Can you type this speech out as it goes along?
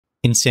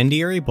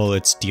Incendiary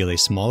bullets deal a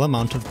small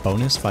amount of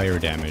bonus fire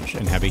damage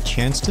and have a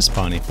chance to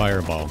spawn a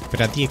fireball,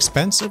 but at the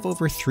expense of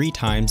over 3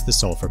 times the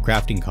sulfur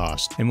crafting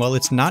cost, and while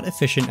it's not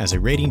efficient as a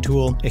raiding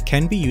tool, it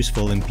can be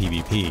useful in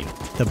PvP.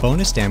 The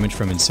bonus damage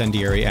from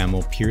incendiary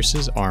ammo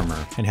pierces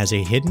armor and has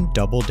a hidden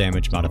double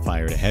damage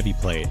modifier to heavy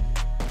plate.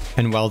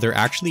 And while there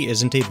actually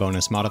isn't a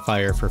bonus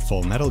modifier for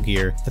full metal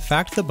gear, the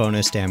fact the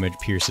bonus damage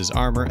pierces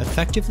armor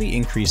effectively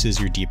increases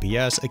your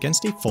DPS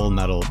against a full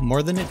metal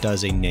more than it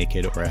does a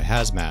naked or a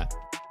hazmat.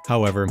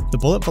 However, the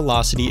bullet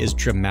velocity is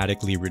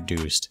dramatically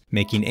reduced,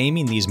 making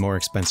aiming these more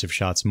expensive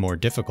shots more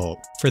difficult.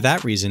 For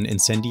that reason,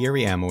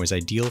 incendiary ammo is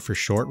ideal for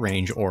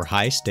short-range or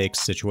high-stakes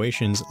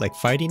situations like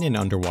fighting in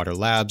underwater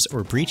labs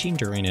or breaching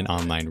during an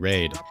online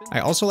raid. I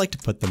also like to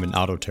put them in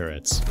auto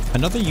turrets.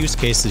 Another use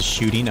case is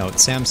shooting out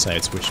SAM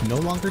sites, which no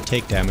longer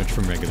take damage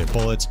from regular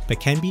bullets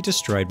but can be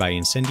destroyed by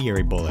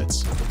incendiary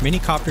bullets.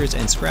 Minicopters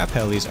and scrap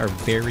helis are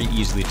very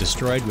easily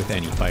destroyed with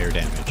any fire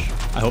damage.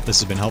 I hope this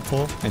has been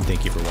helpful, and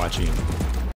thank you for watching.